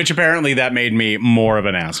 To which apparently that made me more of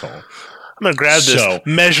an asshole. I'm going to grab this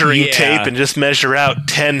measuring tape and just measure out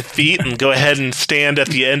 10 feet and go ahead and stand at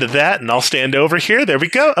the end of that, and I'll stand over here. There we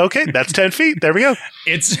go. Okay, that's 10 feet. There we go.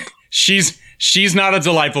 She's not a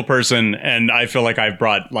delightful person, and I feel like I've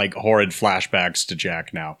brought like horrid flashbacks to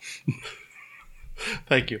Jack now.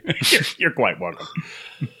 Thank you. You're quite welcome.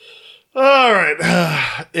 All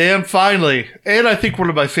right. And finally, and I think one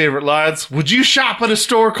of my favorite lines, would you shop at a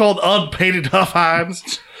store called Unpainted Huff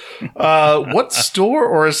Hines? What store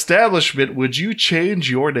or establishment would you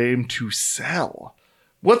change your name to sell?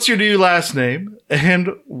 What's your new last name? And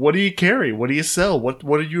what do you carry? What do you sell? What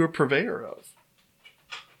are you a purveyor of?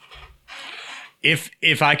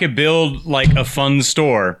 If I could build like a fun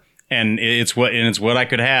store, and it's what I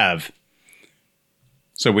could have.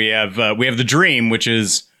 So we have the dream, which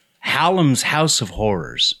is Hallam's House of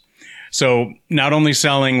Horrors. So not only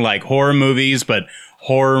selling like horror movies, but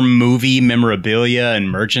horror movie memorabilia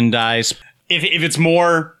and merchandise. If it's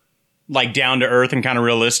more like down to earth and kind of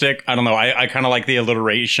realistic, I don't know. I kind of like the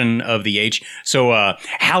alliteration of the H. So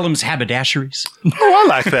Hallam's Haberdasheries. Oh, I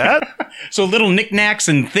like that. So little knickknacks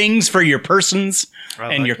and things for your persons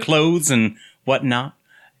and like your clothes and whatnot.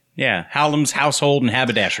 Yeah, Hallam's Household and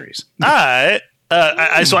Haberdasheries.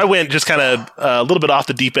 So I went just kind of a little bit off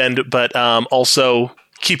the deep end, but also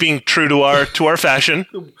keeping true to our fashion.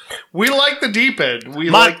 We like the deep end.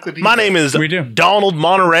 My name is Donald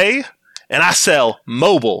Monterey, and I sell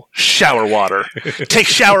mobile shower water. Take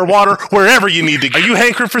shower water wherever you need to go. Are you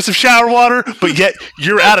hankering for some shower water, but yet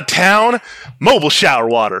you're out of town? Mobile shower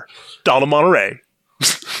water. Donald Monterey.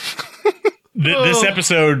 This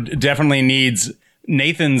episode definitely needs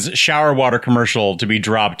Nathan's shower water commercial to be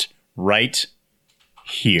dropped right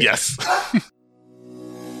here. Yes.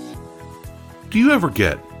 Do you ever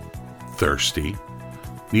get thirsty?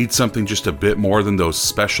 Need something just a bit more than those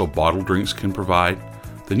special bottle drinks can provide?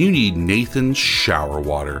 Then you need Nathan's Shower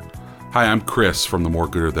Water. Hi, I'm Chris from the More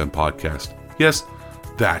Gooder Than podcast. Yes,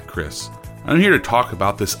 that Chris. I'm here to talk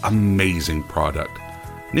about this amazing product.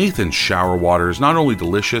 Nathan's Shower Water is not only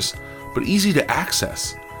delicious, but easy to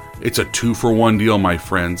access. It's a 2-for-1 deal, my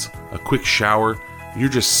friends. A quick shower, and you're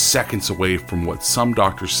just seconds away from what some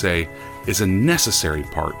doctors say is a necessary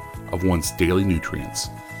part of one's daily nutrients.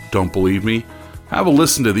 Don't believe me? Have a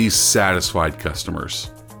listen to these satisfied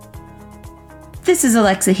customers. This is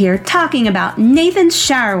Alexa here, talking about Nathan's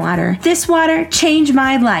Shower Water. This water changed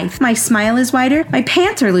my life. My smile is wider, my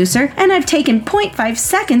pants are looser, and I've taken 0.5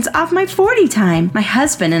 seconds off my 40 time. My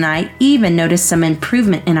husband and I even noticed some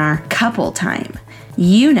improvement in our couple time.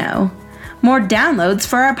 You know, more downloads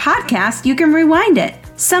for our podcast, you can rewind it.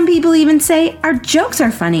 Some people even say our jokes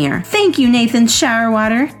are funnier. Thank you, Nathan's Shower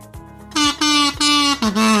Water.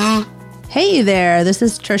 Hey there, this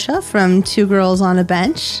is Trisha from Two Girls on a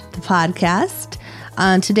Bench, the podcast.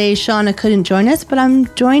 Today, Shauna couldn't join us, but I'm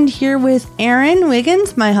joined here with Aaron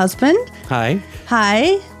Wiggins, my husband. Hi.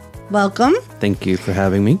 Hi. Welcome. Thank you for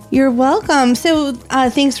having me. You're welcome. So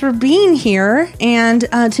thanks for being here. And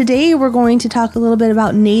today we're going to talk a little bit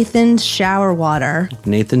about Nathan's Shower Water.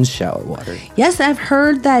 Nathan's Shower Water. Yes, I've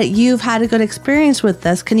heard that you've had a good experience with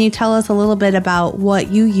this. Can you tell us a little bit about what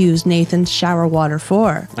you use Nathan's Shower Water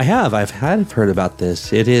for? I have. I've heard about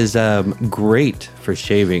this. It is great for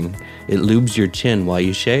shaving. It lubes your chin while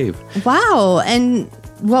you shave. Wow. And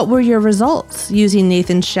what were your results using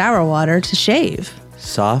Nathan's Shower Water to shave?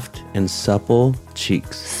 Soft and supple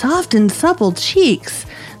cheeks. Soft and supple cheeks.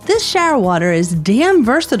 This shower water is damn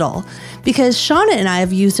versatile because Shauna and I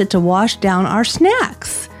have used it to wash down our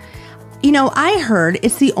snacks. You know, I heard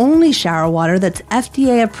it's the only shower water that's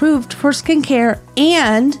FDA approved for skincare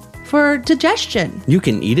and for digestion. You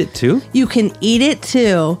can eat it too? You can eat it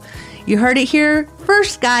too. You heard it here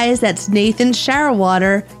first, guys. That's Nathan's Shower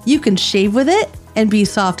Water. You can shave with it and be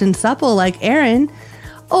soft and supple like Aaron.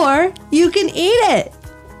 Or you can eat it,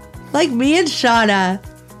 like me and Shauna.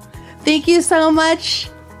 Thank you so much.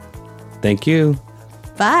 Thank you.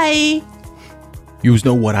 Bye. You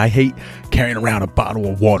know what I hate? Carrying around a bottle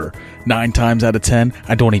of water. 9 times out of 10,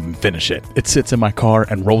 I don't even finish it. It sits in my car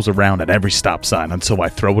and rolls around at every stop sign until I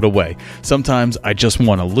throw it away. Sometimes I just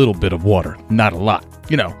want a little bit of water, not a lot.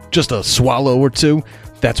 You know, just a swallow or two.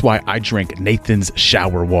 That's why I drink Nathan's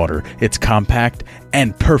Shower Water. It's compact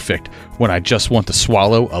and perfect when I just want to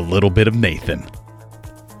swallow a little bit of Nathan.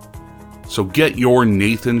 So get your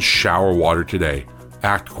Nathan's Shower Water today.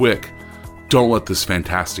 Act quick. Don't let this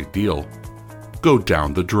fantastic deal go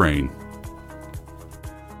down the drain.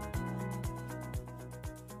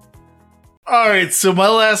 All right, so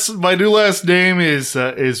my new last name is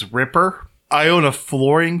Ripper. I own a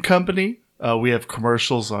flooring company. We have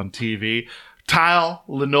commercials on TV. Tile,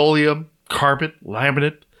 linoleum, carpet,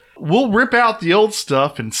 laminate. We'll rip out the old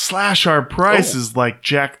stuff and slash our prices like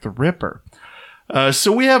Jack the Ripper.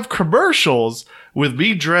 So we have commercials with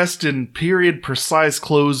me dressed in period precise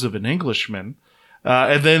clothes of an Englishman.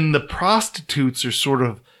 And then the prostitutes are sort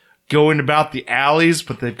of going about the alleys,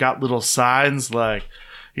 but they've got little signs like,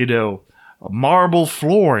 you know, marble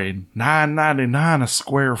flooring, $9.99 a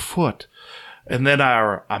square foot. And then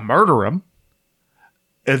I murder them.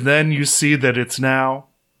 And then you see that it's now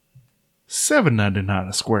 $7.99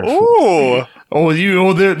 a square foot. Ooh.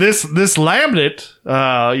 This laminate,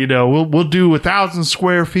 we'll do 1,000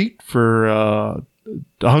 square feet for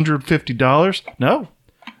 $150. No,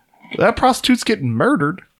 that prostitute's getting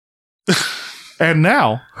murdered, and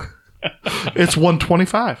now it's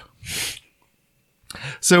 $125.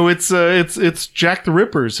 So it's Jack the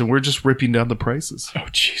Rippers, and we're just ripping down the prices. Oh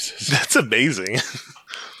Jesus, that's amazing.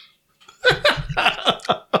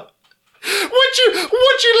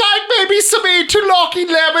 Would you like maybe some interlocking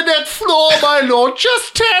laminate floor, my lord?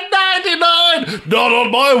 Just $10.99. Not on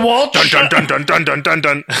my watch. Dun dun dun dun dun dun dun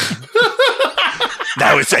dun.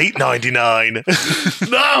 Now it's $8.99.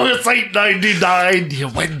 Now it's $8.99. You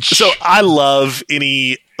wench. So I love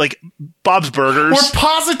any Bob's Burgers. We're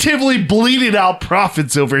positively bleeding out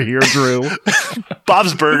profits over here, Drew.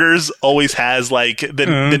 Bob's Burgers always has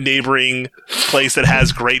the neighboring place that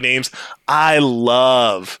has great names. I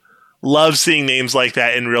love seeing names like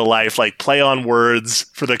that in real life, like play on words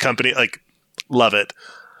for the company. Love it.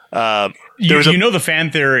 The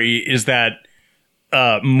fan theory is that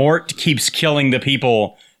Mort keeps killing the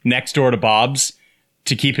people next door to Bob's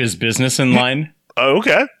to keep his business in line. Oh,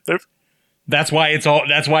 okay. That's why it's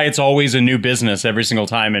always a new business every single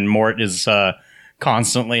time, and Mort is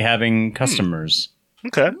constantly having customers.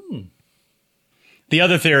 Okay. The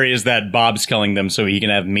other theory is that Bob's killing them so he can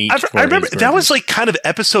have meat. I remember that was kind of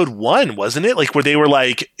episode 1, wasn't it? Where they were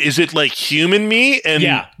is it human meat?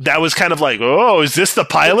 And that was kind of oh, is this the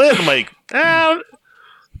pilot? I'm like,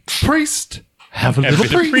 priest. Have a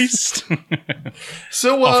little priest.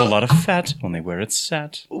 So awful lot of fat when they wear it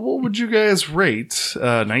set. What would you guys rate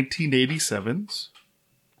 1987's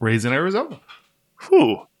Raising Arizona?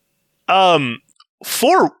 Whew.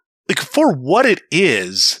 For what it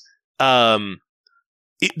is, I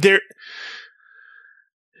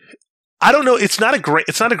don't know. It's not a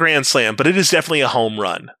grand slam, but it is definitely a home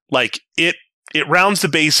run. It rounds the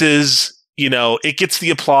bases. It gets the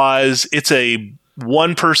applause. It's a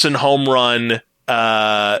one-person home run.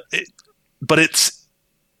 But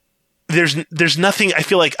there's nothing. I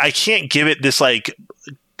feel like I can't give it this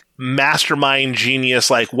mastermind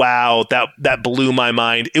genius. Wow, that blew my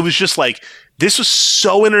mind. It was just this was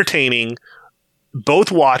so entertaining.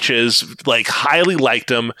 Both watches, highly liked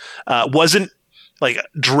them. Wasn't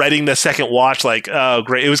dreading the second watch. Oh,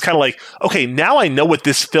 great. It was kind of okay, now I know what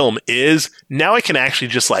this film is. Now I can actually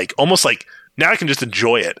just almost now I can just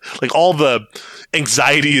enjoy it. All the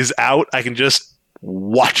anxiety is out. I can just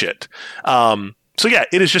watch it. So yeah,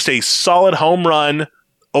 it is just a solid home run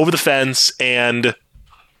over the fence and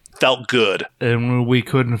felt good. And when we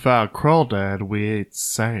couldn't find crawdad, we ate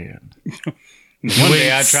sand. One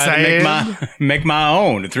day I tried to make my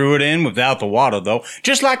own. Threw it in without the water, though,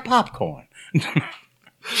 just like popcorn.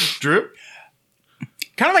 Drew?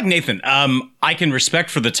 Kind of like Nathan. I can respect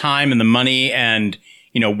for the time and the money and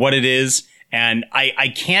what it is, and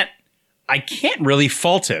I can't really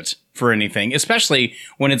fault it for anything, especially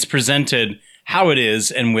when it's presented how it is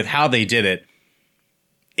and with how they did it.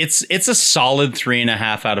 It's a solid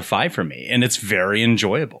 3.5 out of 5 for me, and it's very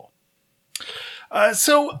enjoyable.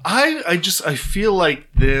 So I feel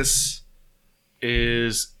like this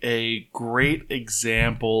is a great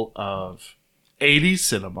example of 80s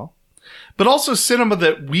cinema, but also cinema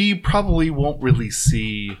that we probably won't really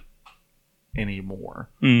see anymore,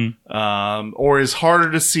 or is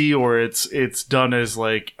harder to see, or it's done as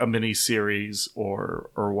a mini series or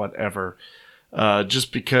whatever,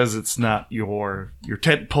 just because it's not your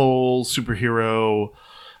tentpole superhero,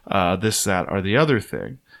 this, that, or the other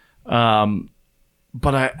thing.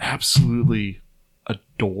 But I absolutely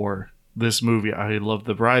adore this movie. I love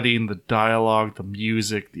the writing, the dialogue, the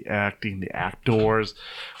music, the acting, the actors.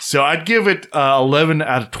 So I'd give it 11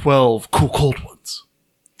 out of 12 cold ones.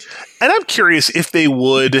 And I'm curious if they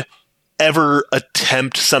would ever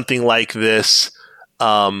attempt something like this,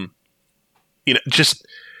 just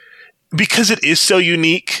because it is so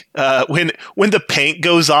unique. When the paint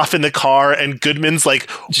goes off in the car and Goodman's wiping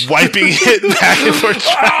it back and forth.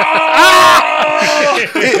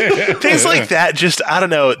 Things like that, just, I don't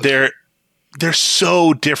know, they're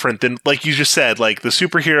so different than, like you just said, the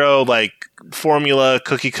superhero, formula,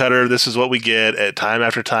 cookie cutter, this is what we get at time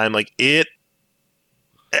after time. I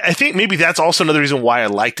think maybe that's also another reason why I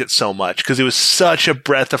liked it so much, because it was such a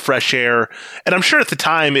breath of fresh air. And I'm sure at the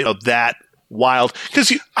time, that wild,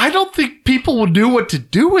 because I don't think people knew what to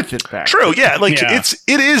do with it back then. True, yeah.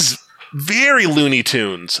 It is very Looney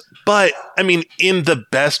Tunes, but I mean, in the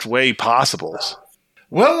best way possible.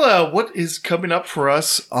 Well, what is coming up for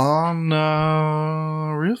us on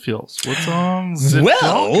Real Feels? What's on Zip Well,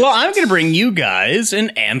 Talk? I'm going to bring you guys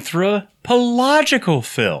an anthropological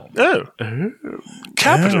film. Oh.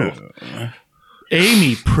 capital.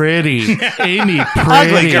 Amy Pretty. Amy Pretty.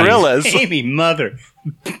 Ugly gorillas. Amy Mother.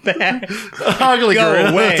 Ugly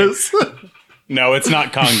Go gorillas. No, it's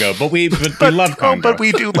not Congo, but we love Congo. But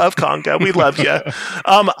we do love Congo. We love you.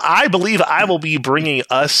 I believe I will be bringing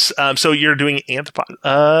us. So you're doing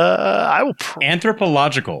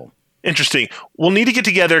anthropological. Interesting. We'll need to get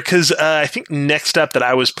together because I think next up that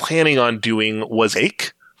I was planning on doing was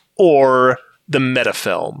Ake or the meta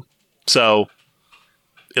film. So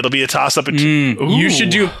it'll be a toss up. You should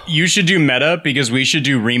do meta because we should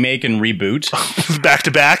do remake and reboot back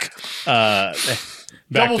to back.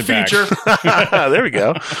 Double feature. There we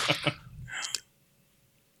go.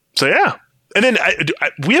 So yeah, and then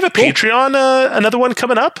we have a Patreon. Another one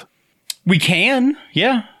coming up. We can,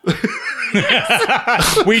 yeah.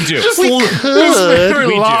 We do.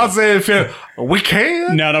 We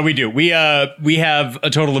can. No, we do. We have a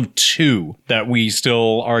total of 2 that we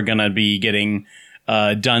still are gonna be getting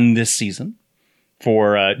done this season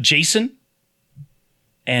for Jason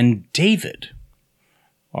and David.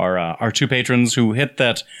 Our 2 patrons who hit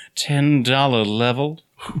that $10 level.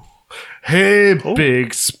 Hey,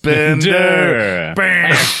 big spender.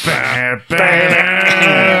 Bam, bam,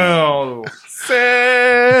 bam. Send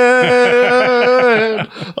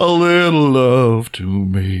a little love to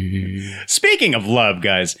me. Speaking of love,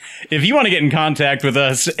 guys, if you want to get in contact with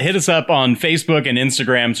us, hit us up on Facebook and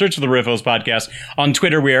Instagram. Search for the Real Phils Podcast. On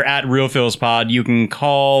Twitter, we are at Real Phils Pod. You can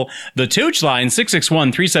call the Tooch line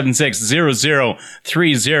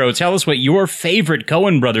 661-376-0030. Tell us what your favorite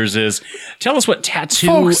Coen Brothers is. Tell us what tattoo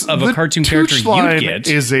Folks, of a cartoon character you get.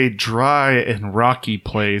 Is a dry and rocky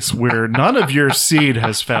place where none of your seed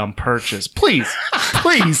has found purchase. Please,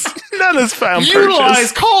 none has found utilize.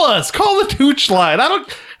 purchase. Call us. Call the Tooch line. I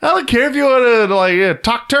don't care if you want to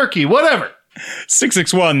talk turkey, whatever.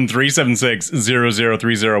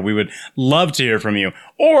 661-376-0030. We would love to hear from you.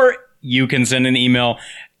 Or you can send an email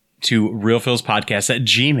to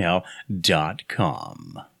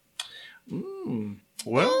realphilspodcast@gmail.com.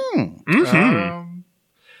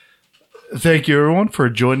 Thank you, everyone, for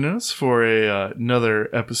joining us for another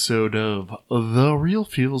episode of The Real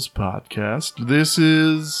Feels Podcast. This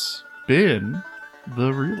has been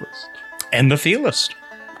The Realist. And The Feelist.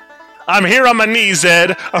 I'm here on my knees,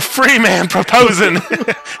 Ed. A free man proposing.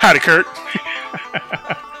 Howdy, Kurt.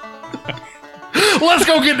 Let's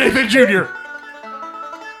go get Nathan Jr.